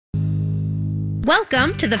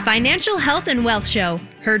Welcome to the Financial Health and Wealth Show,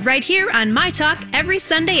 heard right here on My Talk every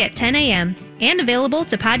Sunday at 10 a.m. and available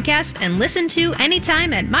to podcast and listen to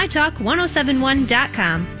anytime at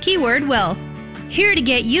mytalk1071.com. Keyword wealth. Here to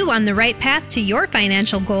get you on the right path to your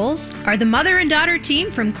financial goals are the mother and daughter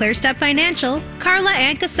team from ClearStep Financial, Carla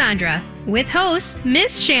and Cassandra, with host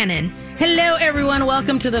Miss Shannon. Hello, everyone.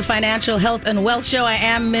 Welcome to the Financial Health and Wealth Show. I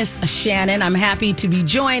am Miss Shannon. I'm happy to be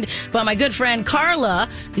joined by my good friend Carla,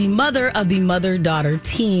 the mother of the mother-daughter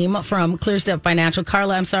team from ClearStep Financial.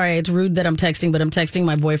 Carla, I'm sorry, it's rude that I'm texting, but I'm texting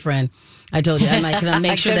my boyfriend. I told you, I might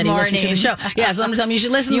make sure that he listens to the show. Yeah, so I'm telling you, you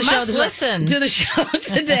should listen to the show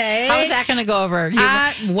today. How's that going to go over?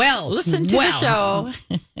 Listen to the show.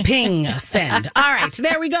 Ping, send. All right,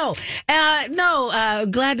 there we go.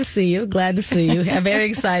 Glad to see you. Glad to see you. I'm very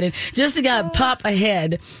excited. Just to pop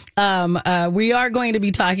ahead, we are going to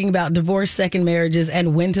be talking about divorce, second marriages,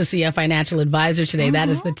 and when to see a financial advisor today. Mm-hmm. That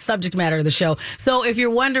is the subject matter of the show. So if you're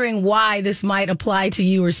wondering why this might apply to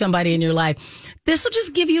you or somebody in your life, this will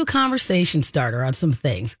just give you a conversation starter on some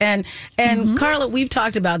things. And Carla, we've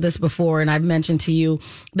talked about this before, and I've mentioned to you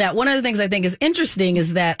that one of the things I think is interesting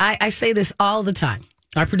is that I say this all the time.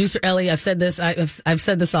 Our producer, Ellie, I've said this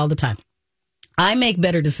all the time. I make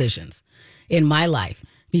better decisions in my life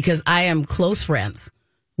because I am close friends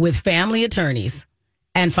with family attorneys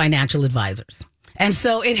and financial advisors. And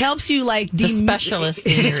so it helps you the specialist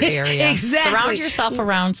in your area. Exactly. Surround yourself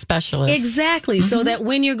around specialists. Exactly. Mm-hmm. So that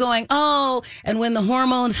when you're going, and when the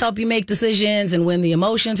hormones help you make decisions and when the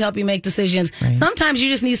emotions help you make decisions, right. Sometimes you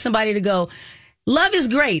just need somebody to go, love is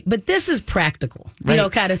great, but this is practical,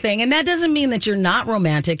 right. Kind of thing. And that doesn't mean that you're not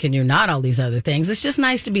romantic and you're not all these other things. It's just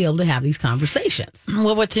nice to be able to have these conversations.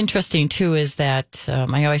 Well, what's interesting too is that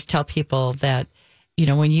I always tell people that,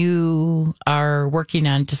 when you are working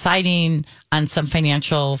on deciding on some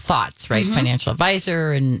financial thoughts, right? Mm-hmm. Financial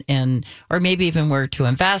advisor and or maybe even where to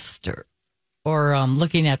invest or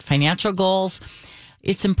looking at financial goals,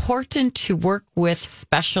 it's important to work with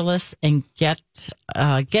specialists and get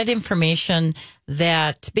information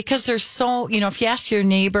that, because there's so, if you ask your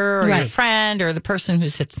neighbor or your friend or the person who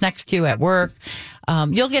sits next to you at work,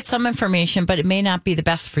 you'll get some information, but it may not be the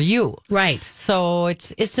best for you. Right. So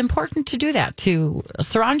it's important to do that, to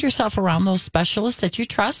surround yourself around those specialists that you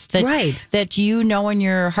trust, that you know in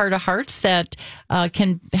your heart of hearts that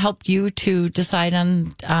can help you to decide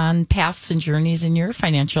on paths and journeys in your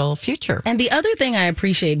financial future. And the other thing I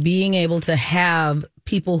appreciate being able to have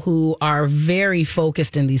people who are very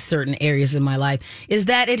focused in these certain areas in my life is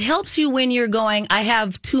that it helps you when you're going, I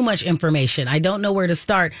have too much information. I don't know where to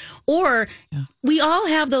start. Or we all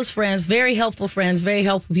have those friends, very helpful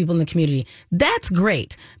people in the community. That's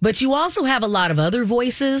great. But you also have a lot of other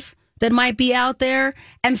voices that might be out there.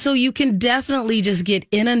 And so you can definitely just get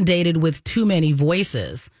inundated with too many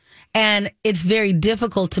voices. And it's very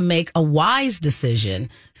difficult to make a wise decision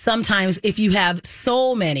sometimes if you have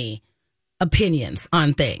so many opinions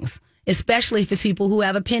on things, especially if it's people who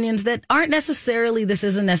have opinions that this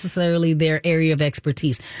isn't necessarily their area of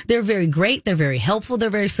expertise. They're very great. They're very helpful. They're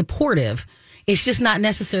very supportive. It's just not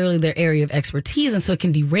necessarily their area of expertise. And so it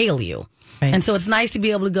can derail you. Right. And so it's nice to be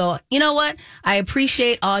able to go, you know what? I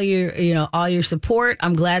appreciate all your support.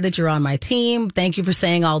 I'm glad that you're on my team. Thank you for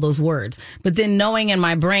saying all those words. But then knowing in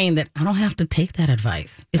my brain that I don't have to take that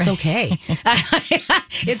advice. It's okay.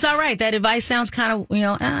 It's all right. That advice sounds kind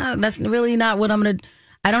of, that's really not what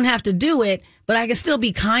I don't have to do it, but I can still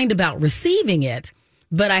be kind about receiving it.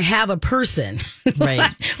 But I have a person. Right.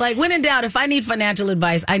 Like when in doubt, if I need financial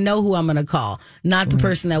advice, I know who I'm going to call. Not the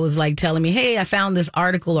person that was telling me, hey, I found this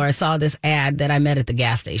article or I saw this ad that I met at the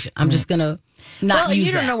gas station. I'm just going to not use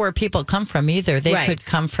that. You don't know where people come from either. They could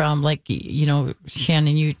come from,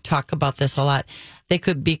 Shannon, you talk about this a lot. They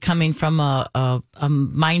could be coming from a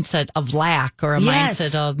mindset of lack or a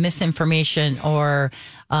mindset of misinformation or,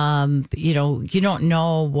 you don't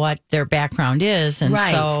know what their background is. And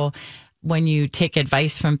so when you take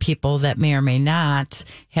advice from people that may or may not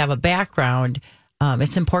have a background,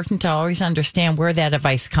 it's important to always understand where that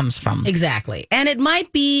advice comes from. Exactly. And it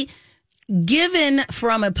might be given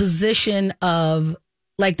from a position of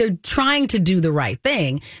they're trying to do the right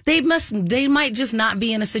thing. They might just not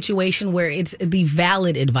be in a situation where it's the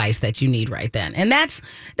valid advice that you need right then. And that's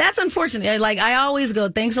unfortunate. I always go,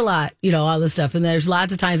 thanks a lot, all this stuff. And there's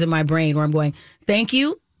lots of times in my brain where I'm going, thank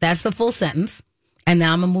you. That's the full sentence. And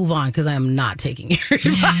now I'm going to move on because I am not taking your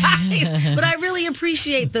advice. But I really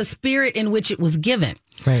appreciate the spirit in which it was given.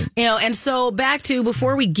 Right. And so back to,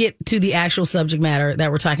 before we get to the actual subject matter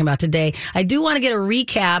that we're talking about today, I do want to get a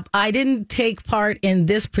recap. I didn't take part in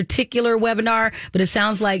this particular webinar, but it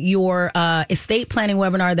sounds like your estate planning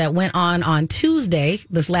webinar that went on Tuesday,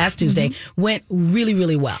 this last Tuesday, went really,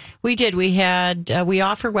 really well. We did. We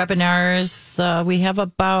offer webinars. We have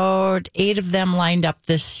about 8 of them lined up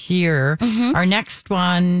this year. Our next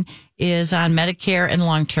one is on Medicare and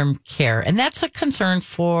long-term care. And that's a concern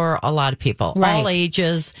for a lot of people, all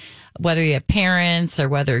ages, whether you have parents or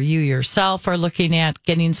whether you yourself are looking at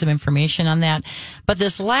getting some information on that. But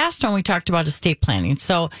this last one, we talked about estate planning.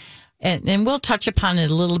 So, and we'll touch upon it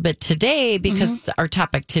a little bit today because our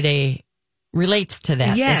topic today relates to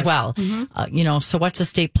that as well. So what's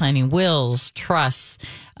estate planning? Wills, trusts.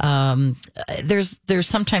 There's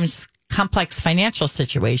sometimes complex financial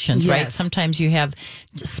situations, right? Sometimes you have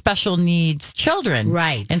special needs children.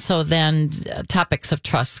 Right. And so then topics of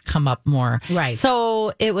trust come up more. Right.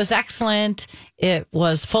 So it was excellent. It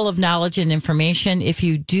was full of knowledge and information. If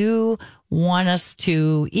you do want us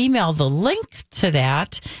to email the link to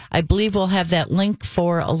that, I believe we'll have that link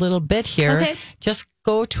for a little bit here. Okay. Just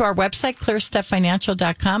go to our website,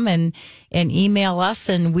 clearstepfinancial.com, and email us,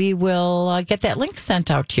 and we will get that link sent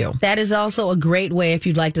out to you. That is also a great way if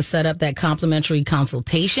you'd like to set up that complimentary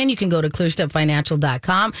consultation. You can go to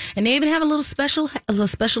clearstepfinancial.com, and they even have a little special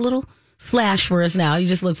little slash for us now. You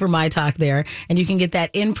just look for My Talk there, and you can get that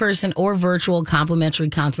in-person or virtual complimentary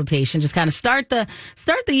consultation. Just kind of start the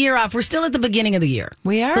year off. We're still at the beginning of the year.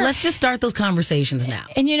 We are. So let's just start those conversations now.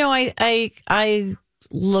 And I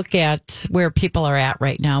look at where people are at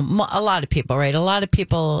right now. A lot of people, right? A lot of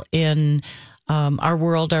people in our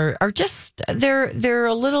world are just they're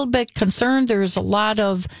a little bit concerned. There's a lot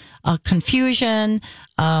of confusion.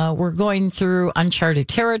 We're going through uncharted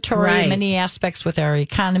territory in many aspects with our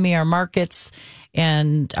economy, our markets,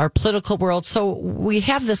 and our political world. So we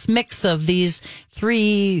have this mix of these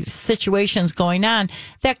 3 situations going on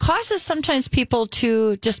that causes sometimes people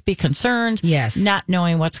to just be concerned, not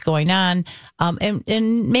knowing what's going on, and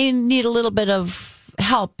may need a little bit of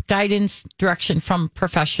help, guidance, direction from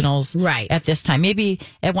professionals at this time. Maybe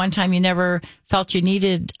at one time you never felt you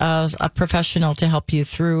needed a professional to help you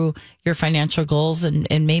through your financial goals,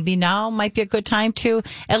 and maybe now might be a good time to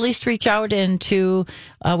at least reach out and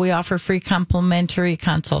we offer free complimentary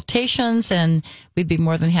consultations, and we'd be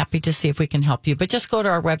more than happy to see if we can help you. But just go to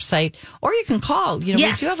our website, or you can call. We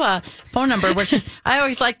do have a phone number, which I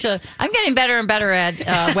always like to. I'm getting better and better at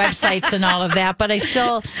websites and all of that, but I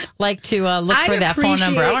still like to look for that phone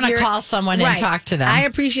number. I want to call someone and talk to them. I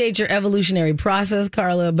appreciate your evolutionary process,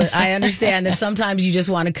 Carla, but I understand that sometimes you just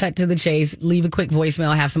want to cut to the chase, leave a quick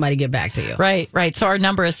voicemail, have somebody get back to you. Right. So our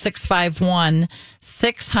number is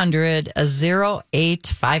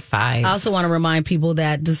 651-600-0855. I also want to remind people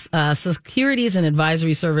that securities and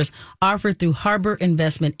advisory service offered through Harbor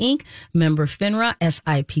Investment Inc., member FINRA,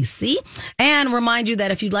 SIPC. And remind you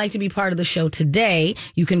that if you'd like to be part of the show today,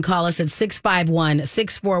 you can call us at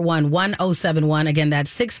 651-641-1071. Again,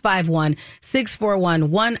 that's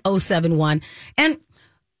 651-641-1071. And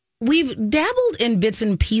we've dabbled in bits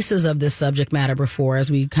and pieces of this subject matter before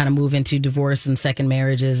as we kind of move into divorce and second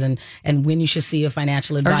marriages and when you should see a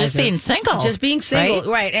financial advisor. Or just being single. Just being single,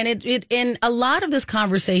 right. And and a lot of this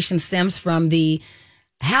conversation stems from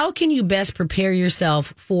how can you best prepare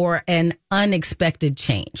yourself for an unexpected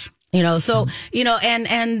change? And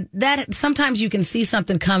that sometimes you can see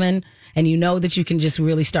something coming and you know that you can just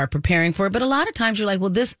really start preparing for it. But a lot of times you're like,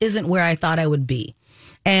 well, this isn't where I thought I would be.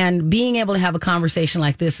 And being able to have a conversation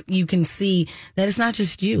like this, you can see that it's not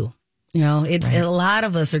just you. It's a lot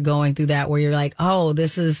of us are going through that where you're like, oh,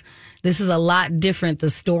 this is a lot different.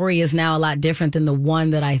 The story is now a lot different than the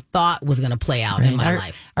one that I thought was going to play out in my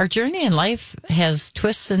life. Our journey in life has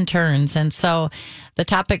twists and turns. And so the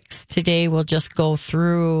topics today will just go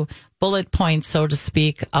through bullet points, so to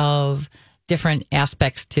speak, of different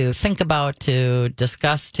aspects to think about, to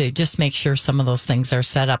discuss, to just make sure some of those things are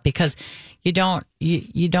set up, because you don't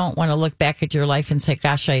want to look back at your life and say,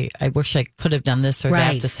 gosh, I wish I could have done this or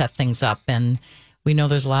that to set things up. And we know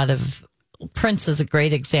there's a lot of, Prince is a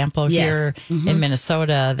great example here in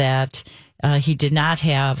Minnesota that he did not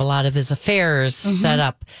have a lot of his affairs set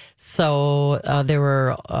up. So there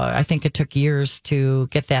were, I think it took years to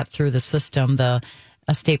get that through the system, the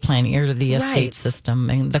estate planning or the estate system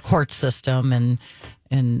and the court system and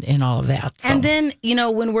all of that. So. And then,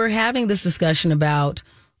 when we're having this discussion about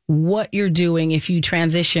what you're doing if you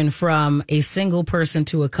transition from a single person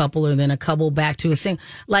to a couple or then a couple back to a single,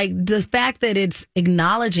 like the fact that it's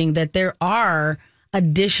acknowledging that there are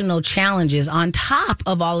additional challenges on top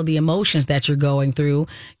of all of the emotions that you're going through.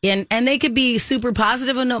 And they could be super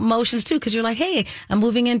positive emotions too, because you're like, hey, I'm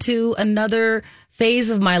moving into another phase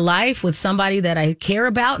of my life with somebody that I care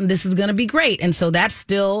about, and this is going to be great. And so that's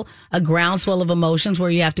still a groundswell of emotions where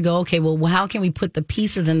you have to go, okay, well, how can we put the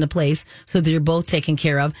pieces into place so that you're both taken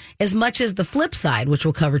care of, as much as the flip side, which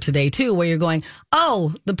we'll cover today too, where you're going,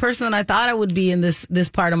 oh, the person that I thought I would be in this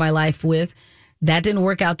part of my life with, that didn't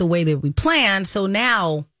work out the way that we planned. So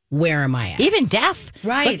now where am I at? Even death.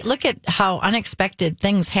 Right. Look at how unexpected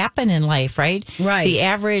things happen in life, right? Right. The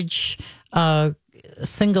average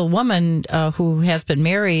single woman who has been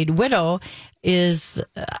married, widow, is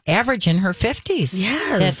average in her 50s.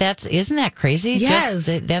 Yes. Isn't that crazy? Yes.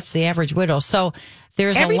 That's the average widow. So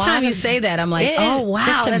there's every a lot time you of, say that, I'm like, oh, wow,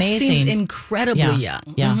 just that amazing. seems incredibly young.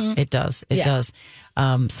 Yeah, it does. It does.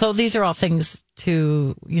 So these are all things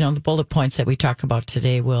to, the bullet points that we talk about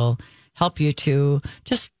today will help you to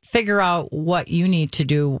just figure out what you need to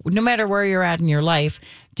do. No matter where you're at in your life,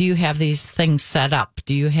 do you have these things set up?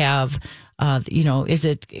 Do you have, is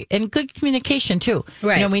it, and good communication too.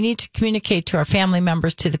 Right. We need to communicate to our family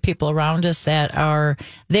members, to the people around us that are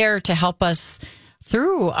there to help us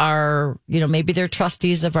through our, maybe they're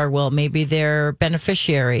trustees of our will, maybe they're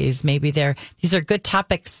beneficiaries, maybe these are good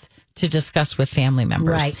topics to discuss with family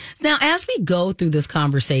members. Right. Now, as we go through this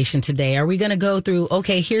conversation today, are we going to go through,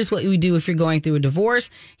 okay, here's what we do if you're going through a divorce,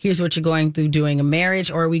 here's what you're going through doing a marriage,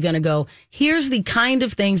 or are we going to go, here's the kind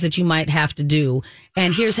of things that you might have to do,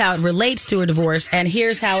 and here's how it relates to a divorce, and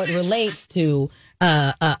here's how it relates to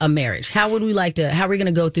a marriage? How are we going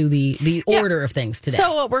to go through the order of things today?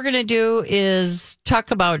 So what we're going to do is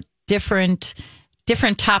talk about different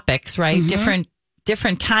topics, right?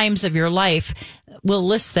 Different times of your life. We'll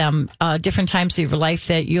list them, different times of your life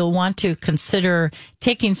that you'll want to consider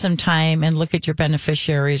taking some time and look at your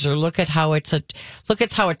beneficiaries, or look at how it's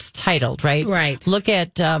titled, right? Right. Look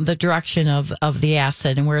at the direction of the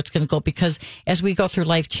asset and where it's going to go, because as we go through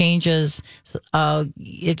life changes,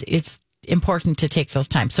 it's important to take those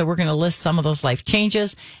times. So we're going to list some of those life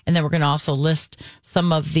changes, and then we're going to also list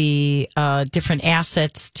some of the different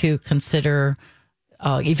assets to consider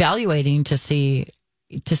evaluating to see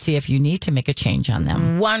if you need to make a change on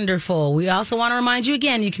them. Wonderful. We also want to remind you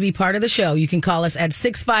again, you can be part of the show. You can call us at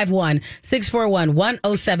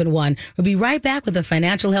 651-641-1071. We'll be right back with the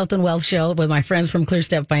Financial Health and Wealth Show with my friends from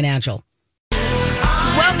ClearStep Financial.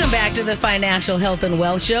 Welcome back to the Financial Health and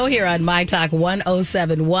Wealth Show here on My Talk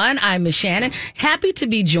 1071. I'm Ms. Shannon. Happy to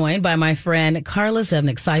be joined by my friend Carla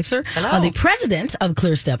Zevnik-Seifzer, the president of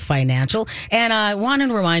ClearStep Financial. And I want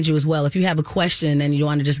to remind you as well, if you have a question and you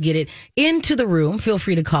want to just get it into the room, feel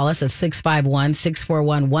free to call us at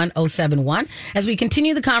 651-641-1071. As we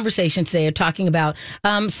continue the conversation today, we're talking about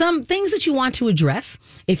some things that you want to address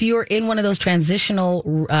if you're in one of those transitional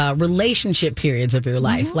relationship periods of your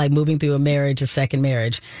life, like moving through a marriage, a second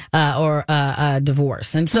marriage, or a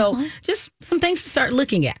divorce. And so just some things to start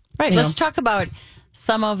looking at. Right. Let's talk about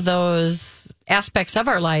some of those aspects of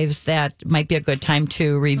our lives that might be a good time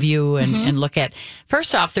to review and look at.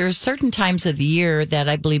 First off, there's certain times of the year that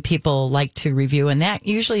I believe people like to review, and that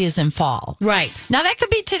usually is in fall. Right. Now, that could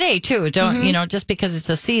be today, too. Don't, just because it's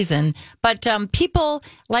a season. But people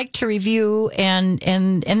like to review, and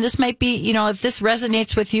this might be, if this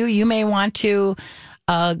resonates with you, you may want to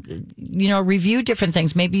review different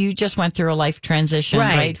things. Maybe you just went through a life transition,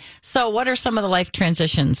 right? So what are some of the life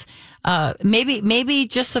transitions? Maybe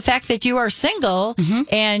just the fact that you are single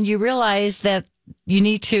and you realize that you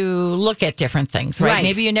need to look at different things, right?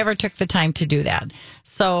 Maybe you never took the time to do that.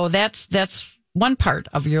 So that's one part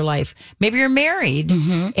of your life. Maybe you're married,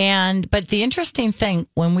 but the interesting thing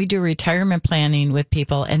when we do retirement planning with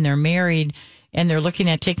people and they're married and they're looking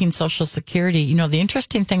at taking Social Security, the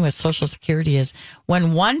interesting thing with Social Security is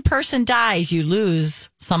when one person dies, you lose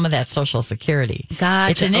some of that Social Security.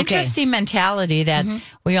 Gotcha. It's an interesting mentality that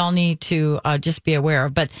we all need to just be aware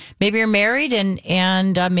of. But maybe you're married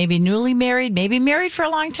and maybe newly married, maybe married for a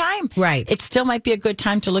long time. Right. It still might be a good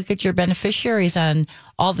time to look at your beneficiaries on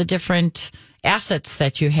all the different assets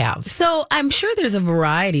that you have. So I'm sure there's a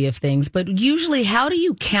variety of things, but usually how do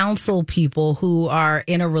you counsel people who are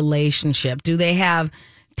in a relationship? Do they have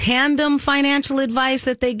tandem financial advice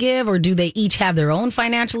that they give, or do they each have their own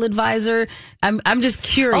financial advisor? I'm just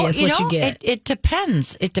curious what you get. It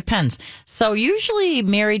depends. It depends. So usually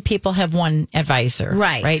married people have one advisor,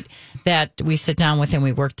 right? That we sit down with and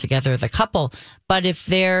we work together, the couple. But if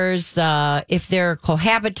they're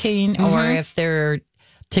cohabiting or if they're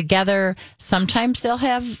together, sometimes they'll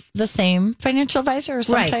have the same financial advisor, or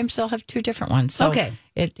sometimes they'll have two different ones. So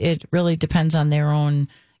it really depends on their own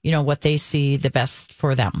what they see the best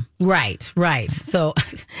for them. Right. So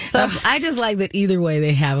I just like that either way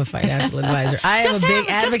they have a financial advisor. I am a big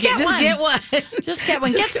advocate. Just get one. Just get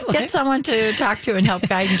one. Get someone to talk to and help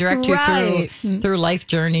guide and direct you through life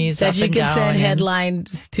journeys that you and can down send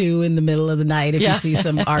headlines to in the middle of the night if you see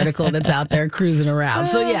some article that's out there cruising around.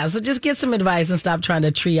 So just get some advice and stop trying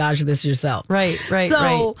to triage this yourself. Right.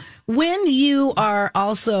 So when you are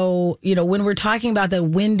also, when we're talking about that,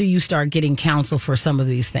 when do you start getting counsel for some of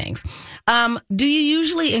these things? Do you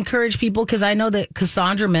usually encourage people? Because I know that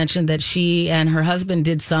Cassandra mentioned that she and her husband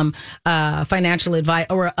did some financial advice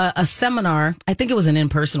or a seminar. I think it was an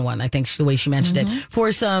in-person one. I think the way she mentioned it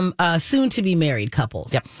for some soon-to-be married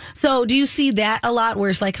couples. Yep. So do you see that a lot where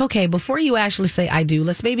it's like, okay, before you actually say I do,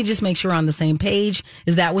 let's maybe just make sure we're on the same page.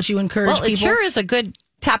 Is that what you encourage people? Well, it sure is a good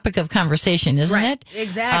topic of conversation, isn't it?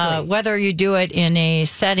 Exactly. Whether you do it in a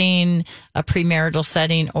setting, a premarital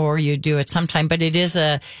setting, or you do it sometime, but it is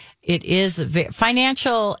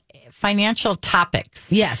financial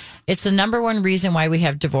topics. Yes. It's the number one reason why we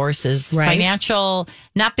have divorces. Financial,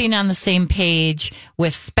 not being on the same page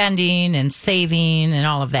with spending and saving and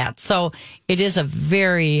all of that. So it is a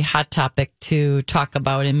very hot topic to talk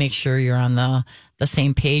about and make sure you're on the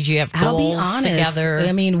same page. You have goals together.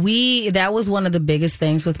 I mean, that was one of the biggest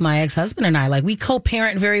things with my ex-husband and I. Like, we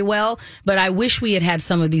co-parent very well, but I wish we had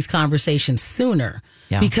some of these conversations sooner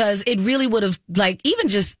because it really would have, even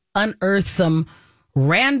just unearthed some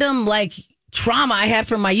random, trauma I had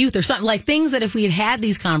from my youth or something, like things that if we had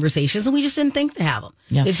these conversations and we just didn't think to have them.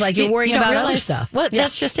 Yeah. It's like you're worrying about other stuff. Well,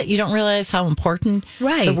 that's just it. You don't realize how important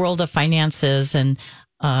the world of finance is. And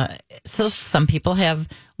so some people have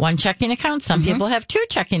one checking account. Some people have two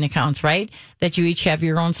checking accounts, right? That you each have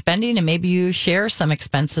your own spending and maybe you share some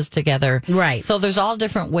expenses together. Right. So there's all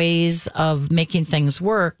different ways of making things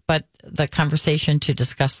work, but the conversation to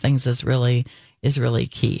discuss things is really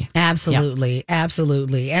key. Absolutely.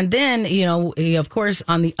 Absolutely. And then, of course,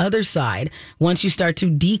 on the other side, once you start to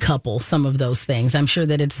decouple some of those things, I'm sure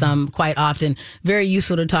that it's quite often very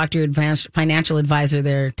useful to talk to your advanced financial advisor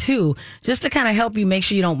there too, just to kind of help you make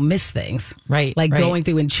sure you don't miss things. Right. Going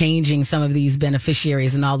through and changing some of these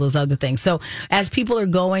beneficiaries and all those other things. So as people are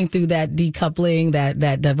going through that decoupling,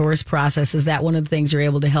 that divorce process, is that one of the things you're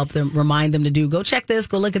able to help them, remind them to do? Go check this,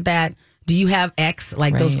 go look at that. Do you have X,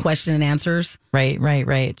 those question and answers?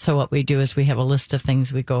 Right. So what we do is we have a list of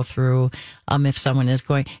things we go through. If someone is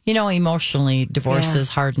going, emotionally, divorce is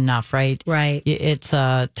hard enough, right? Right. It's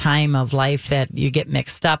a time of life that you get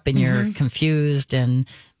mixed up and you're confused and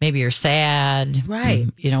maybe you're sad. Right.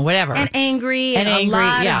 Whatever. And angry. And a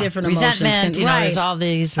lot of different emotions. Resentment, there's all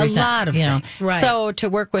these. A lot of things. Right. So to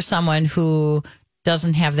work with someone who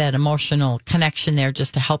doesn't have that emotional connection there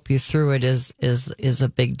just to help you through it is a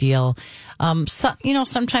big deal.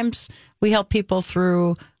 Sometimes we help people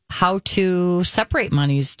through how to separate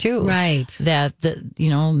monies too. Right. That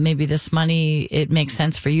maybe this money, it makes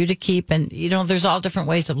sense for you to keep. And, there's all different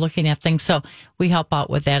ways of looking at things. So we help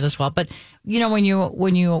out with that as well. But, when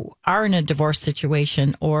you are in a divorce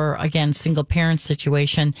situation or again, single parent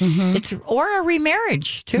situation, it's, or a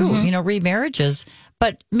remarriage too, remarriages.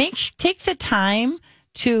 But take the time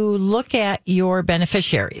to look at your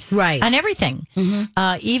beneficiaries, right, on everything,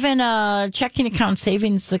 even a checking account,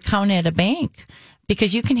 savings account at a bank,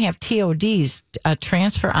 because you can have TODs,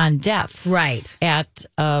 transfer on deaths, right, at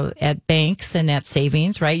banks and at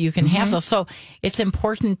savings, right? You can have those. So it's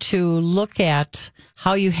important to look at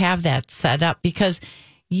how you have that set up because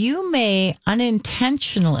you may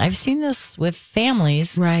unintentionally, I've seen this with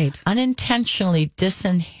families, right, unintentionally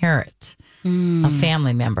disinherit a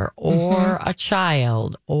family member or a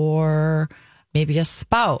child or maybe a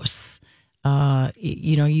spouse.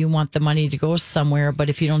 You want the money to go somewhere, but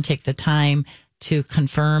if you don't take the time to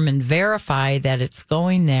confirm and verify that it's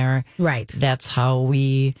going there, right, that's how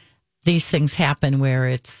these things happen where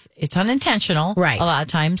it's unintentional, right, a lot of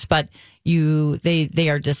times, but they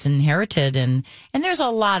are disinherited and there's a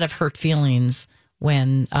lot of hurt feelings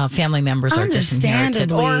when family members are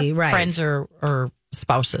disinherited or friends or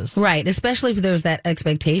spouses. Right. Especially if there's that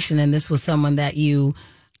expectation and this was someone that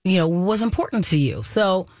was important to you.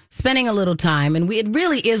 So spending a little time, and it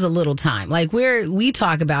really is a little time. We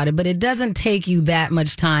talk about it, but it doesn't take you that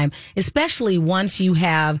much time, especially once you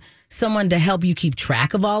have someone to help you keep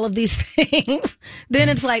track of all of these things. Then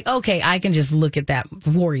it's like, okay, I can just look at that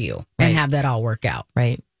for you and have that all work out.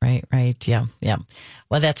 Right. Yeah.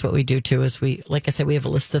 Well, that's what we do too, is like I said, we have a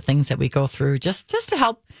list of things that we go through just to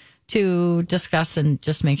help to discuss and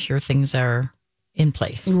just make sure things are in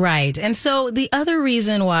place. Right. And so the other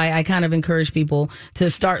reason why I kind of encourage people to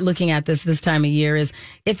start looking at this time of year is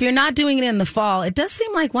if you're not doing it in the fall, it does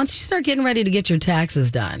seem like once you start getting ready to get your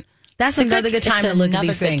taxes done, that's another good time to look at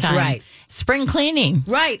these things. Time. Right. Spring cleaning.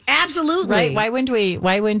 Right. Absolutely. Right. Why wouldn't we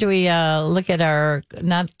look at our,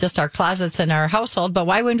 not just our closets in our household, but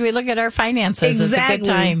why wouldn't we look at our finances? Exactly. It's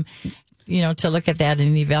a good time, to look at that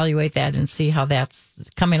and evaluate that and see how that's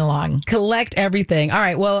coming along. Collect everything. All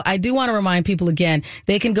right. Well, I do want to remind people again,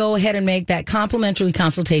 they can go ahead and make that complimentary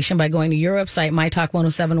consultation by going to your website,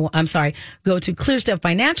 MyTalk107. Go to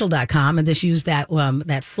clearstepfinancial.com and just use that / and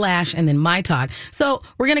then MyTalk. So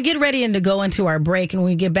we're going to get ready and to go into our break. And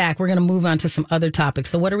when we get back, we're going to move on to some other topics.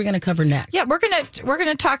 So what are we going to cover next? Yeah, we're going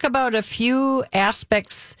to talk about a few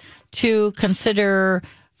aspects to consider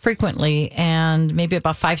frequently, and maybe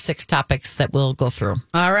about 5-6 topics that we'll go through.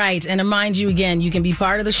 All right. And to remind you again, you can be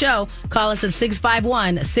part of the show. Call us at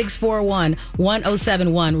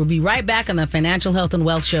 651-641-1071. We'll be right back on the Financial Health and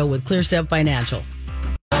Wealth Show with ClearStep Financial.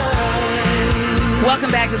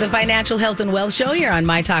 Welcome back to the Financial Health and Wealth Show here on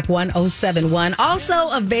My Talk 1071.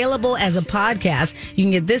 Also available as a podcast. You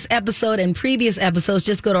can get this episode and previous episodes.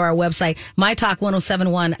 Just go to our website,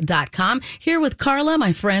 mytalk1071.com. Here with Carla,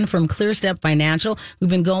 my friend from ClearStep Financial.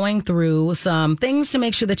 We've been going through some things to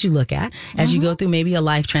make sure that you look at as you go through maybe a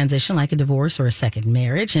life transition like a divorce or a second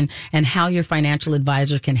marriage, and how your financial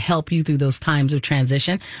advisor can help you through those times of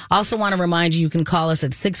transition. Also want to remind you can call us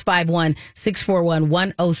at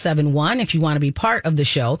 651-641-1071 if you want to be part of the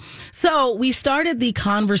show. So we started the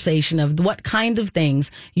conversation of what kind of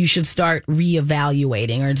things you should start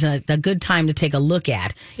reevaluating, or it's a good time to take a look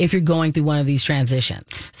at if you're going through one of these transitions.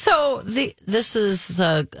 So this is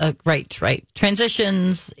right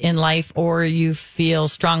transitions in life, or you feel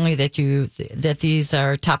strongly that these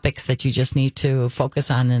are topics that you just need to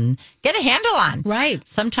focus on and get a handle on. Right.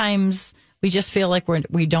 Sometimes we just feel like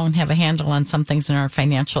we don't have a handle on some things in our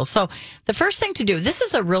financials. So the first thing to do, this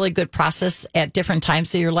is a really good process at different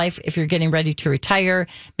times of your life. If you're getting ready to retire,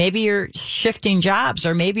 maybe you're shifting jobs,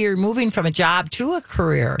 or maybe you're moving from a job to a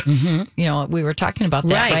career. Mm-hmm. We were talking about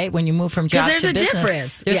that, right? When you move from job to business,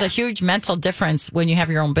 difference. There's a huge mental difference when you have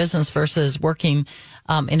your own business versus working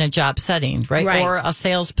in a job setting, right? Or a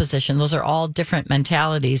sales position. Those are all different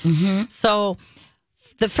mentalities. Mm-hmm. So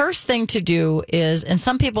the first thing to do is, and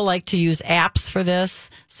some people like to use apps for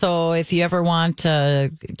this. So if you ever want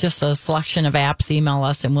just a selection of apps, email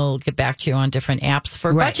us and we'll get back to you on different apps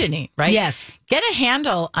for budgeting, right? Yes. Get a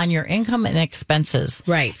handle on your income and expenses.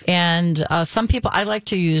 Right. And some people, I like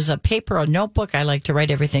to use a paper or notebook. I like to write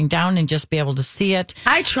everything down and just be able to see it.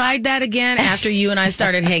 I tried that again after you and I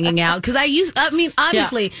started hanging out, because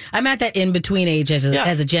obviously, I'm at that in-between age as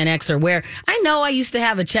a Gen Xer where I know I used to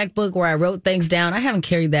have a checkbook where I wrote things down. I haven't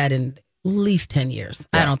carried that in at least 10 years.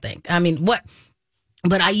 I don't think.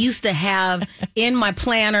 But I used to have in my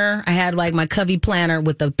planner, I had like my Covey planner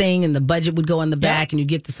with the thing, and the budget would go in the back and you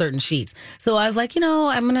get the certain sheets. So I was like,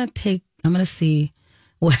 I'm going to see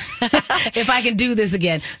if I can do this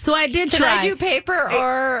again. So I did try. Can I do paper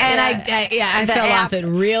or? And I fell off it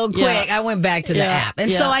real quick. Yeah. I went back to the app.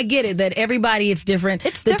 And so I get it that everybody, it's different.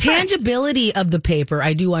 It's the different. Tangibility of the paper,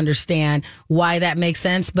 I do understand why that makes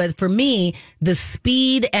sense. But for me, the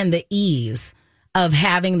speed and the ease of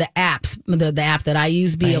having the apps, the app that I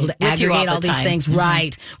use, be able to aggregate all these things,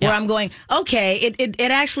 where I'm going, okay, it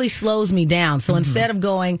actually slows me down. So instead of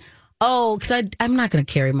going, because I'm not going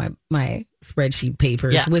to carry my spreadsheet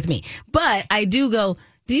papers with me, but I do go,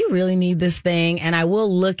 do you really need this thing? And I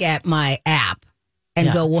will look at my app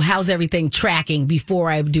and go, well, how's everything tracking before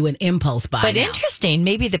I do an impulse buy? But interesting,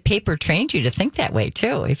 maybe the paper trained you to think that way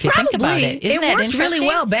too, if you Probably. think about it. Isn't that worked interesting? really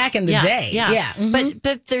well back in the day. Yeah. Mm-hmm.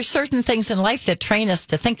 But there's certain things in life that train us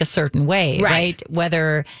to think a certain way, right?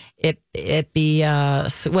 Whether it be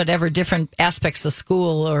whatever different aspects of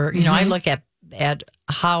school, or I look at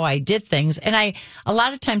how I did things, and a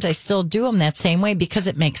lot of times I still do them that same way because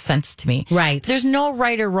it makes sense to me. Right. There's no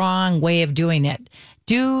right or wrong way of doing it.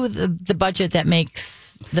 Do the budget that makes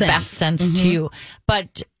the best sense to you.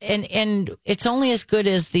 But and it's only as good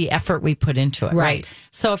as the effort we put into it. Right.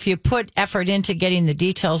 So if you put effort into getting the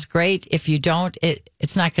details, great. If you don't,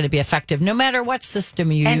 it's not going to be effective. No matter what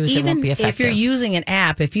system you use, it won't be effective. If you're using an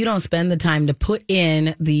app, if you don't spend the time to put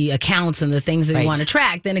in the accounts and the things that you want to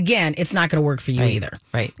track, then again, it's not going to work for you either.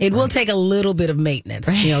 Right. It will take a little bit of maintenance.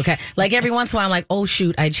 Okay. Like every once in a while, I'm like, oh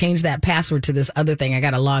shoot, I changed that password to this other thing. I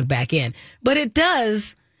got to log back in. But it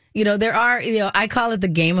does there are, I call it the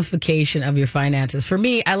gamification of your finances. For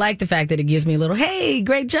me, I like the fact that it gives me a little, hey,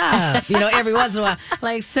 great job. Every once in a while,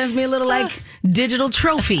 like sends me a little like digital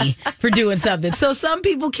trophy for doing something. So some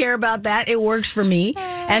people care about that. It works for me.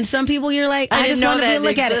 And some people you're like, I just want to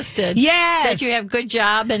look existed. At it. Yes. That you have good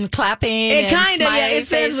job and clapping. It kind of, it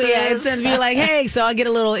sends me like, hey, so I'll get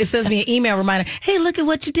it sends me an email reminder. Hey, look at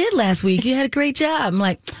what you did last week. You had a great job. I'm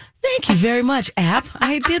like, thank you very much, app.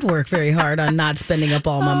 I did work very hard on not spending up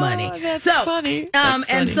all my money. That's funny. That's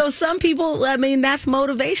funny. And so some people, that's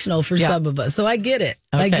motivational for some of us. So I get it.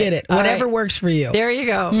 Okay. I get it. Whatever works for you. There you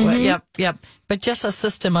go. Mm-hmm. Yep. But just a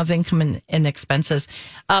system of income and expenses.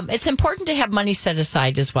 It's important to have money set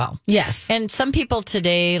aside as well. Yes. And some people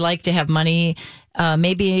today like to have money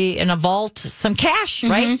maybe in a vault, some cash,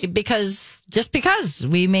 right? Because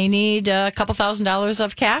we may need a couple $1,000s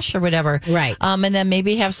of cash or whatever. Right. And then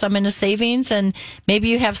maybe have some in a savings and maybe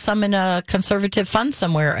you have some in a conservative fund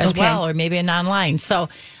somewhere as well, or maybe an online. So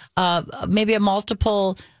maybe a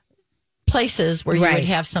multiple places where you would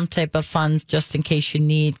have some type of funds just in case you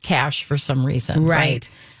need cash for some reason. Right.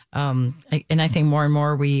 And I think more and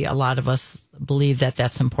more a lot of us believe that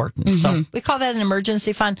that's important. So we call that an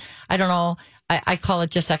emergency fund. I don't know. I call it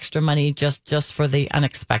just extra money just for the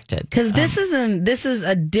unexpected. Because this is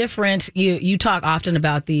a different, you talk often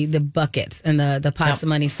about the buckets and the pots of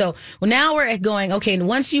money. So now we're going, okay,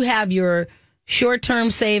 once you have your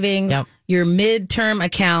short-term savings, your mid-term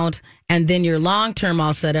account, and then your long-term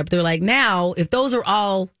all set up, they're like, now, if those are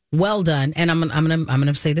all well done, and I'm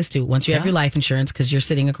gonna say this too. Once you have your life insurance, because you're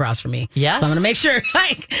sitting across from me, yes, so I'm gonna make sure.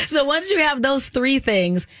 So once you have those three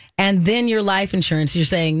things, and then your life insurance, you're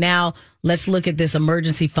saying now let's look at this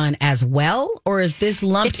emergency fund as well, or is this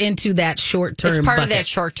lumped into that short term? It's part bucket? of that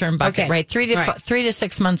short term bucket, right? 3 to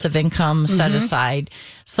 6 months of income set aside.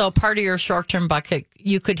 So part of your short term bucket,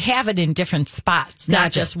 you could have it in different spots,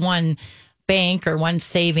 not just one bank or one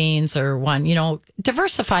savings or one,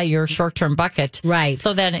 diversify your short-term bucket. Right.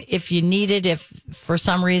 So that if you need it, if for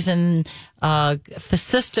some reason if the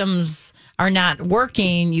systems are not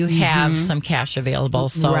working, you have some cash available.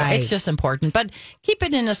 So it's just important. But keep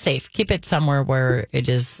it in a safe. Keep it somewhere where it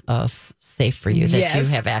is safe for you, that you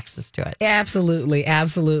have access to it. Absolutely.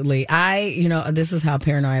 Absolutely. This is how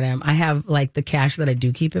paranoid I am. I have like the cash that I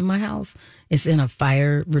do keep in my house. It's in a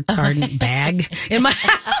fire retardant bag in my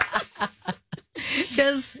house.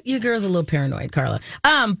 Because your girl's a little paranoid, Carla.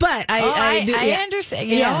 But I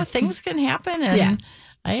understand. Things can happen.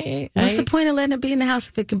 And what's the point of letting it be in the house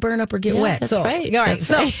if it can burn up or get wet? That's right. All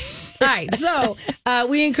right. All right. So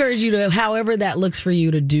we encourage you to, however that looks for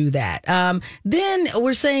you, to do that. Then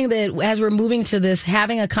we're saying that as we're moving to this,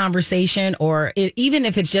 having a conversation, or even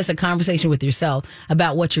if it's just a conversation with yourself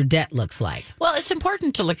about what your debt looks like. Well, it's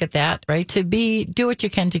important to look at that, right? Do what you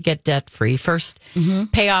can to get debt free. First,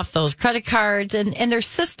 pay off those credit cards, and there's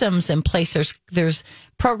systems in place. There's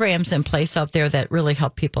programs in place out there that really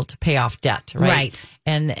help people to pay off debt, right?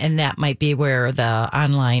 And that might be where the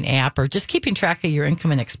online app, or just keeping track of your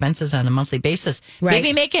income and expenses on a monthly basis. Right.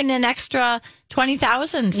 Maybe making an extra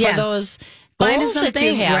 $20,000 for those goals that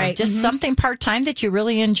you have. Just something part-time that you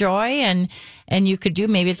really enjoy and you could do.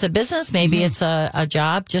 Maybe it's a business, maybe it's a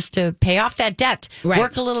job, just to pay off that debt. Right.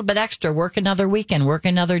 Work a little bit extra, work another weekend, work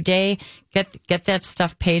another day, get that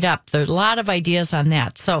stuff paid up. There's a lot of ideas on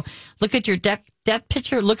that. So look at your debt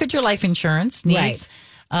picture, look at your life insurance needs.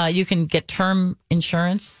 Right. You can get term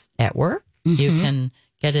insurance at work. You can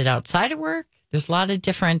get it outside of work. There's a lot of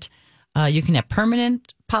different, you can have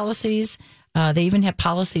permanent policies. They even have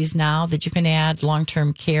policies now that you can add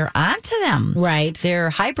long-term care onto them. Right. They're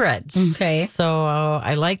hybrids. Okay. So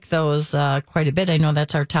I like those quite a bit. I know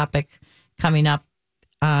that's our topic coming up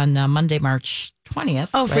on Monday, March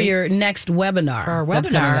 20th. Oh, for your next webinar. For our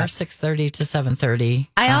webinar, 6:30 to 7:30.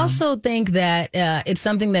 I also think that it's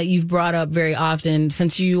something that you've brought up very often,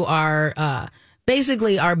 since you are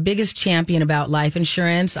basically our biggest champion about life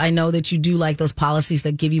insurance. I know that you do like those policies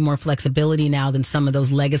that give you more flexibility now than some of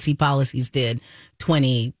those legacy policies did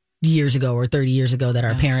 20 years ago or 30 years ago that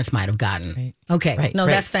our parents might have gotten. Right. Okay. Right. No,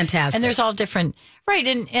 that's fantastic. And there's all different, right.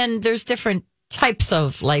 And there's different types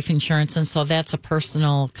of life insurance. And so that's a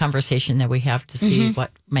personal conversation that we have to see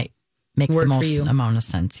what might make the most amount of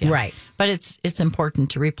sense. Yeah. Right. But it's important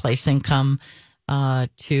to replace income,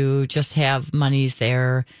 to just have monies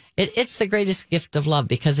there. it's the greatest gift of love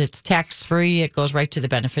because it's tax free. It goes right to the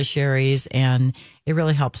beneficiaries, and it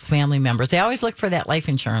really helps family members. They always look for that life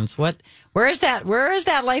insurance. Where is that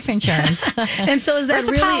life insurance? And so is that Where's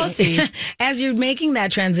the really policy? as you're making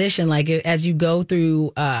that transition, like as you go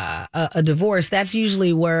through a divorce, that's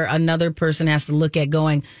usually where another person has to look at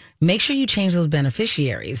going, make sure you change those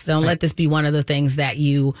beneficiaries. Don't let this be one of the things that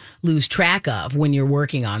you lose track of when you're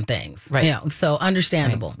working on things. Right. You know, so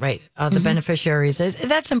understandable. Right. The beneficiaries.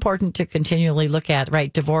 That's important to continually look at,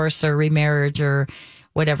 right? Divorce or remarriage or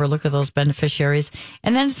whatever. Look at those beneficiaries.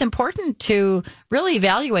 And then it's important to really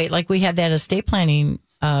evaluate, like we had that estate planning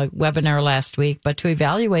webinar last week, but to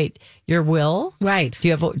evaluate your will. Right. Do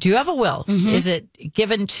you have a will? Is it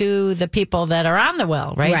given to the people that are on the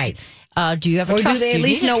will, right? Right. Do you have a Or trust? do they at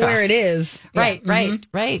least know where it is? Right, Yeah.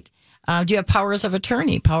 right. Do you have powers of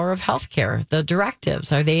attorney, power of healthcare? The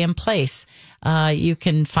directives, are they in place? You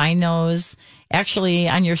can find those actually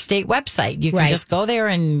on your state website. You can just go there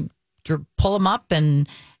and pull them up and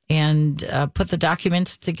put the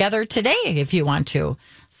documents together today if you want to.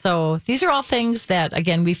 So these are all things that,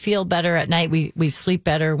 again, we feel better at night. We sleep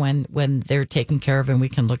better when they're taken care of, and we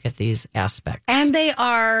can look at these aspects. And they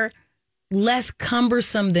are less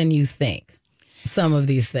cumbersome than you think, some of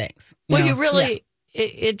these things. Well, know? you really,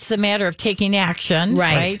 it's a matter of taking action,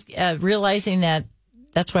 right? Realizing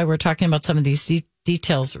that's why we're talking about some of these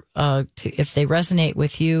details. If they resonate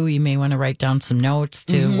with you, you may want to write down some notes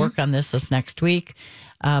to work on this next week.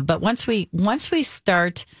 But once we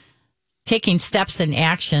start taking steps and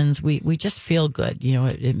actions, we just feel good. You know,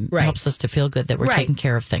 it helps us to feel good that we're taking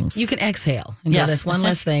care of things. You can exhale. And go, that's one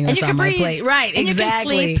less thing that's on my plate. Right, and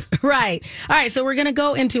exactly. You can sleep. Right. All right, so we're going to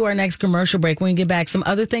go into our next commercial break. When we get back, some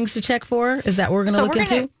other things to check for? Is that what we're going to look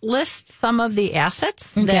into? We're going to list some of the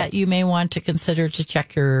assets that you may want to consider to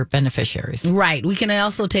check your beneficiaries. Right. We can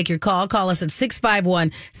also take your call. Call us at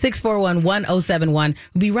 651-641-1071. We'll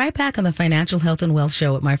be right back on the Financial Health and Wealth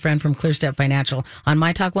Show with my friend from ClearStep Financial on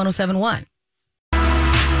My Talk 1071.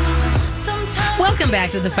 Welcome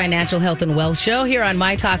back to the Financial Health and Wealth Show here on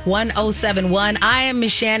My Talk 1071. I am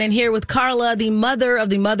Ms. Shannon here with Carla, the mother of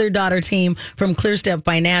the mother-daughter team from ClearStep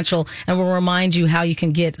Financial. And we'll remind you how you can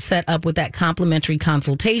get set up with that complimentary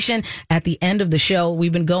consultation at the end of the show.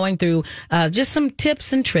 We've been going through just some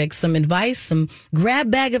tips and tricks, some advice, some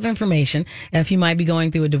grab bag of information if you might be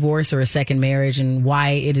going through a divorce or a second marriage and why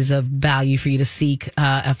it is of value for you to seek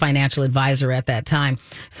a financial advisor at that time.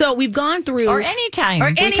 So we've gone through... Or anytime.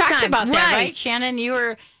 We talked about that, right, Shannon? You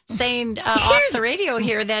were saying off the radio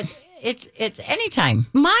here that it's anytime.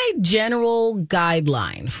 My general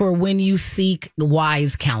guideline for when you seek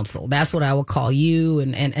wise counsel, that's what I will call you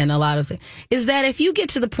and a lot of things, is that if you get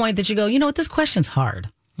to the point that you go, you know what, this question's hard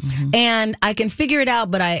and I can figure it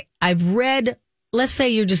out, but I've read... Let's say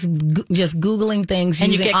you're just Googling things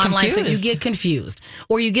and using you get online, confused. so you get confused,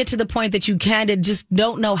 or you get to the point that you kind of just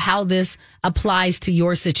don't know how this applies to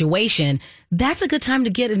your situation. That's a good time to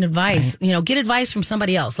get an advice. Right. You know, get advice from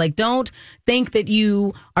somebody else. Like, don't think that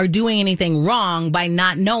you are doing anything wrong by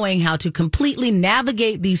not knowing how to completely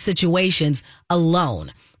navigate these situations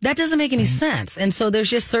alone. That doesn't make any sense. And so there's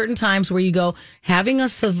just certain times where you go, having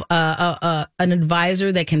an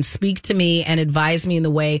advisor that can speak to me and advise me in the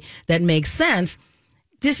way that makes sense,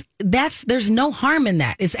 there's no harm in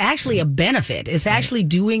that. It's actually a benefit. It's actually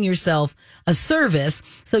doing yourself a service.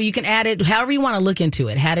 So you can add it however you want to look into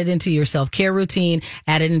it. Add it into your self-care routine,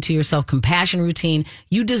 add it into your self-compassion routine.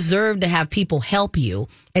 You deserve to have people help you.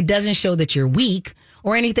 It doesn't show that you're weak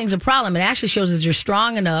or anything's a problem. It actually shows that you're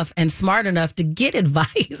strong enough and smart enough to get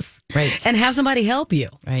advice, right, and have somebody help you,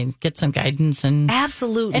 right. Get some guidance and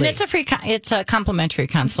absolutely. And it's a complimentary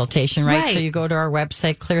consultation, right? So you go to our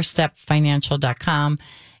website clearstepfinancial.com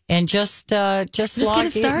and just get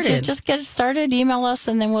it started. Just get it started. Email us,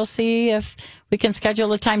 and then we'll see if we can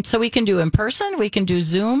schedule a time. So we can do in person, we can do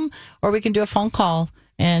Zoom, or we can do a phone call.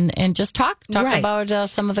 And just talk about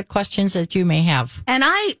some of the questions that you may have. And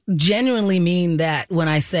I genuinely mean that when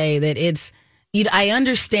I say that I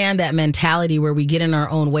understand that mentality where we get in our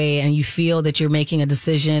own way and you feel that you're making a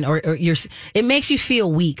decision or it makes you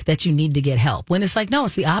feel weak that you need to get help. When it's like, no,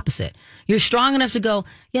 it's the opposite. You're strong enough to go,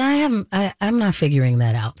 yeah, I'm not figuring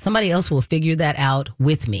that out. Somebody else will figure that out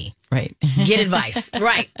with me. Right. Get advice.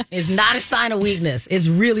 Right. It's not a sign of weakness. It's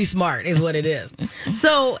really smart is what it is.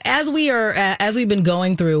 So as we've been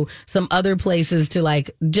going through some other places to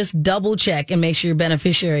like just double check and make sure your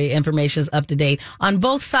beneficiary information is up to date on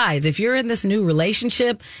both sides. If you're in this new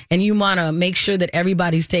relationship and you want to make sure that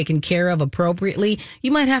everybody's taken care of appropriately,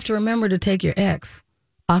 you might have to remember to take your ex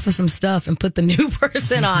off of some stuff and put the new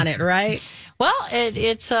person on it, right? Well,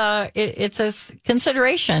 it's a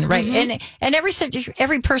consideration, right? And every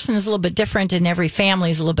person is a little bit different, and every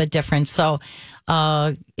family is a little bit different. So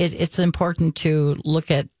it's important to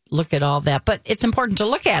look at all that, but it's important to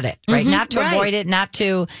look at it, right? Not to avoid it, not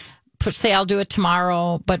to say I'll do it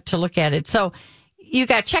tomorrow, but to look at it. So you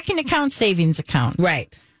got checking accounts, savings accounts,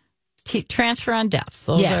 right? Transfer on deaths.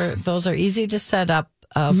 Those are easy to set up.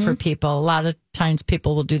 For people, a lot of times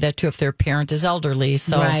people will do that too if their parent is elderly,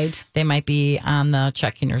 so they might be on the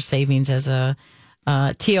checking or savings as a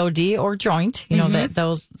TOD or joint. You know that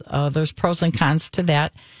there's pros and cons to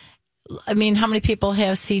that. I mean, how many people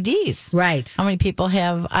have CDs? Right. How many people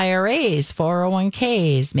have IRAs,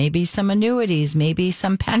 401ks, maybe some annuities, maybe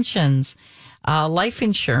some pensions, life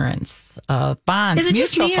insurance, bonds, Is it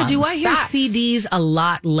just me, or do I hear stocks. CDs a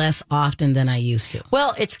lot less often than I used to?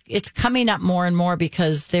 Well, it's coming up more and more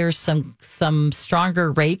because there's some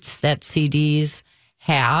stronger rates that CDs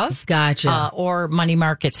have. Gotcha. Or money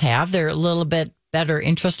markets have. They're a little bit better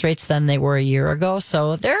interest rates than they were a year ago.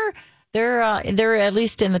 So they're at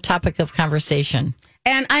least in the topic of conversation.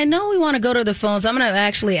 And I know we want to go to the phones. I'm going to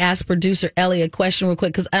actually ask producer Ellie a question real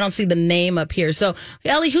quick because I don't see the name up here. So,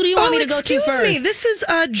 Ellie, who do you want me to go to first? Excuse me. This is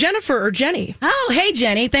Jennifer or Jenny. Oh, hey,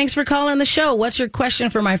 Jenny. Thanks for calling the show. What's your question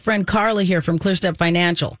for my friend Carla here from ClearStep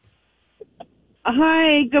Financial?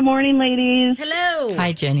 Hi. Good morning, ladies. Hello.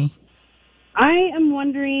 Hi, Jenny. I am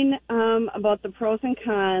wondering about the pros and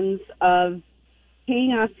cons of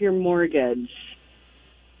paying off your mortgage.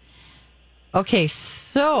 Okay,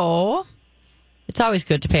 so it's always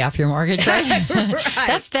good to pay off your mortgage, right?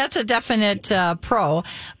 Right. That's a definite pro.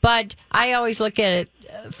 But I always look at it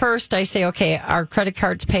first. I say, okay, our credit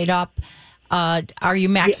card's paid up. Are you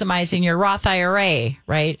maximizing your Roth IRA?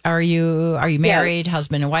 Right? Are you married,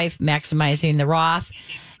 husband and wife, maximizing the Roth?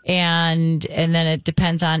 And then it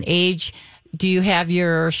depends on age. Do you have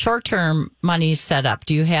your short-term money set up?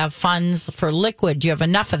 Do you have funds for liquid? Do you have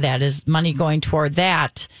enough of that? Is money going toward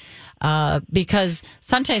that? Because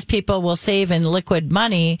sometimes people will save in liquid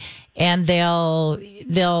money and they'll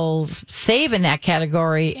save in that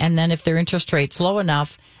category. And then if their interest rate's low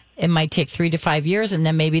enough, it might take 3 to 5 years. And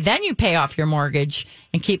then then you pay off your mortgage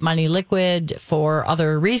and keep money liquid for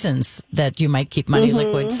other reasons that you might keep money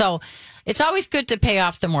liquid. So it's always good to pay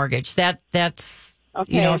off the mortgage. That's,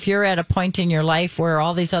 Okay. If you're at a point in your life where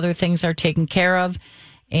all these other things are taken care of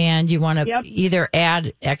and you want to either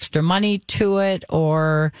add extra money to it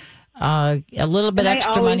or a little bit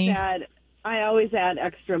extra money. I always add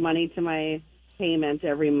extra money to my payment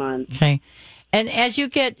every month. Okay. And as you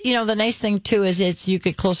get, the nice thing too is you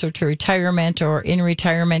get closer to retirement or in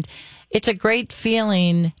retirement. It's a great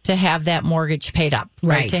feeling to have that mortgage paid up,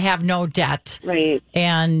 right? To have no debt. Right.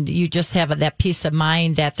 And you just have that peace of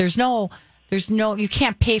mind that you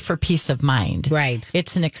can't pay for peace of mind. Right.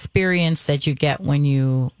 It's an experience that you get when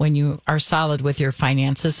you are solid with your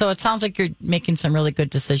finances. So it sounds like you're making some really good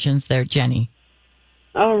decisions there, Jenny.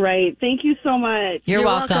 All right. Thank you so much. You're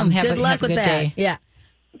welcome. Good luck have a with good that. day. Yeah.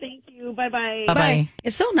 Thank you. Bye-bye. Bye-bye.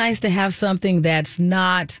 It's so nice to have something that's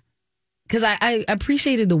not, because I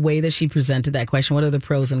appreciated the way that she presented that question. What are the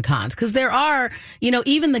pros and cons? Because there are,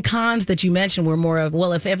 even the cons that you mentioned were more of,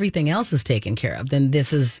 well, if everything else is taken care of, then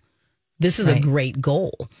this is a great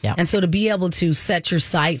goal. Yeah. And so to be able to set your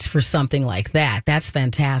sights for something like that, that's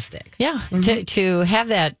fantastic. Yeah. To have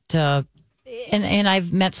that, and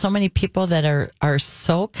I've met so many people that are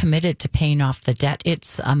so committed to paying off the debt.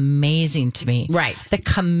 It's amazing to me. Right. The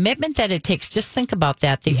commitment that it takes. Just think about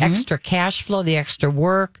that. The extra cash flow, the extra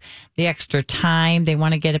work, the extra time. They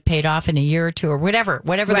want to get it paid off in a year or two or whatever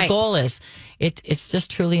the goal is. It's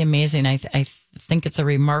just truly amazing. I think it's a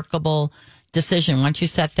remarkable decision. Once you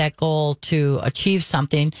set that goal to achieve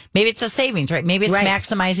something, maybe it's a savings, right? Maybe it's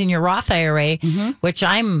maximizing your Roth IRA, which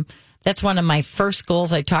that's one of my first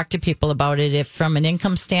goals. I talk to people about it. If from an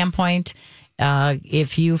income standpoint,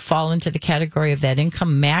 if you fall into the category of that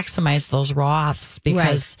income, maximize those Roths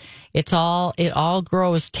because it all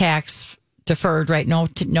grows tax deferred, right?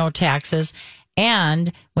 No taxes.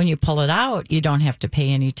 And when you pull it out, you don't have to pay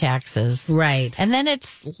any taxes. Right. And then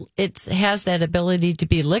it has that ability to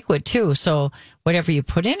be liquid too. So whatever you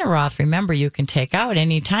put in a Roth, remember you can take out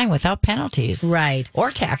anytime without penalties. Right.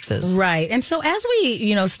 Or taxes. Right. And so as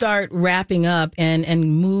we, start wrapping up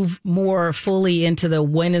and move more fully into the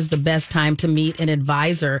when is the best time to meet an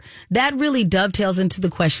advisor, that really dovetails into the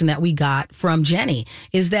question that we got from Jenny,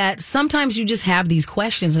 is that sometimes you just have these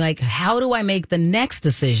questions like, how do I make the next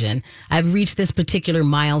decision? I've reached this particular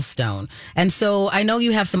milestone. And so I know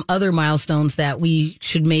you have some other milestones that we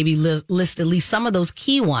should maybe list at least some of those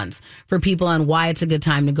key ones for people on why it's a good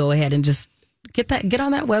time to go ahead and just Get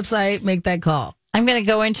on that website, make that call. I'm going to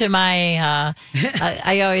go into my.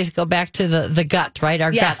 I always go back to the gut, right?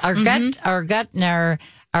 Our Yes. gut, our gut, and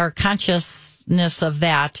our consciousness of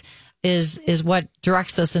that is what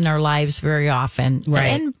directs us in our lives very often, Right?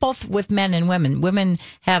 And both with men and women. Women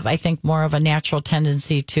have, I think, more of a natural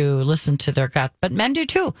tendency to listen to their gut, but men do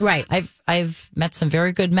too, Right. I've met some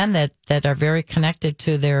very good men that are very connected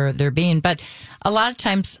to their being, but a lot of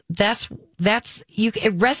times that's you.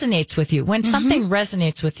 It resonates with you when something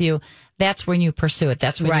resonates with you. That's when you pursue it.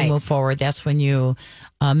 That's when Right. you move forward. That's when you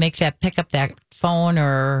pick up that phone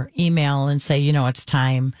or email and say, it's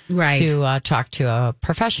time Right. to talk to a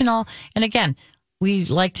professional. And again, we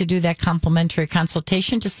like to do that complimentary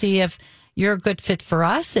consultation to see if you're a good fit for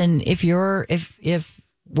us and if we're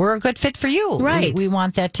a good fit for you. Right. We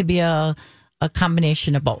want that to be a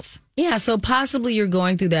combination of both. Yeah, so possibly you're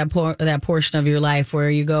going through that portion of your life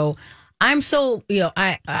where you go, I'm so,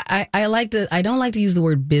 I don't like to use the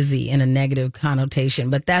word busy in a negative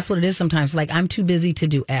connotation, but that's what it is sometimes. Like, I'm too busy to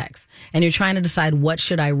do X, and you're trying to decide what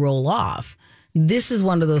should I roll off. This is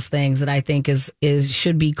one of those things that I think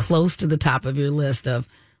should be close to the top of your list of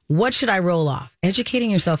what should I roll off?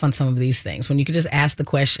 Educating yourself on some of these things when you could just ask the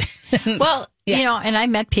question. Well, and I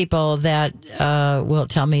met people that will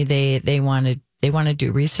tell me they want to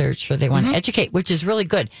do research or they want to educate, which is really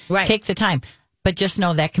good. Right. Take the time. But just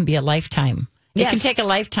know that can be a lifetime. It can Yes. take a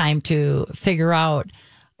lifetime to figure out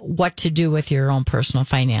what to do with your own personal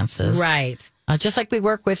finances. Right. Just like we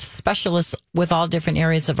work with specialists with all different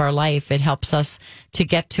areas of our life, it helps us to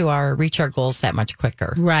reach our goals that much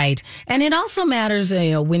quicker. Right. And it also matters,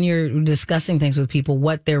 when you're discussing things with people,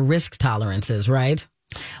 what their risk tolerance is, right?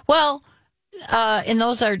 Well, and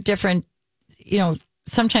those are different,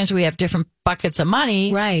 sometimes we have different buckets of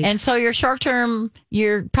money. Right. And so your short term,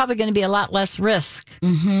 you're probably going to be a lot less risk.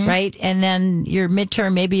 Right. And then your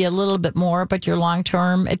midterm, maybe a little bit more, but your long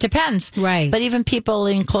term, it depends. Right. But even people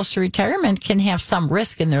in close to retirement can have some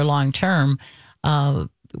risk in their long term,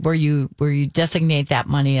 where you designate that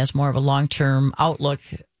money as more of a long term outlook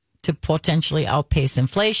to potentially outpace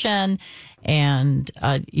inflation and,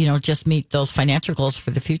 just meet those financial goals for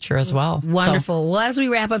the future as well. Wonderful. Well, as we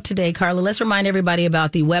wrap up today, Carla, let's remind everybody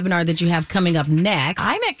about the webinar that you have coming up next.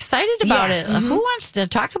 I'm excited about Yes. it. Who wants to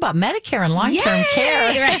talk about Medicare and long-term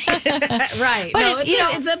care? Right. But No,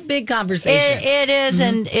 it's a big conversation. It is,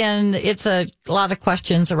 and it's a lot of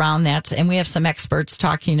questions around that, and we have some experts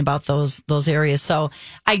talking about those areas. So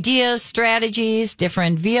ideas, strategies,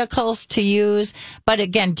 different vehicles to use. But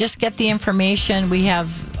again, just get the information. We have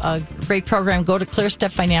a great program. Go to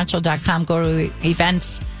clearstepfinancial.com, go to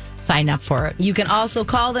events, sign up for it. You can also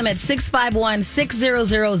call them at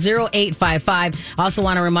 651-600-0855. Also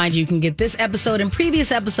want to remind you can get this episode and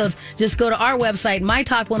previous episodes. Just go to our website,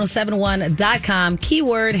 mytalk1071.com,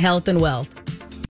 keyword health and wealth.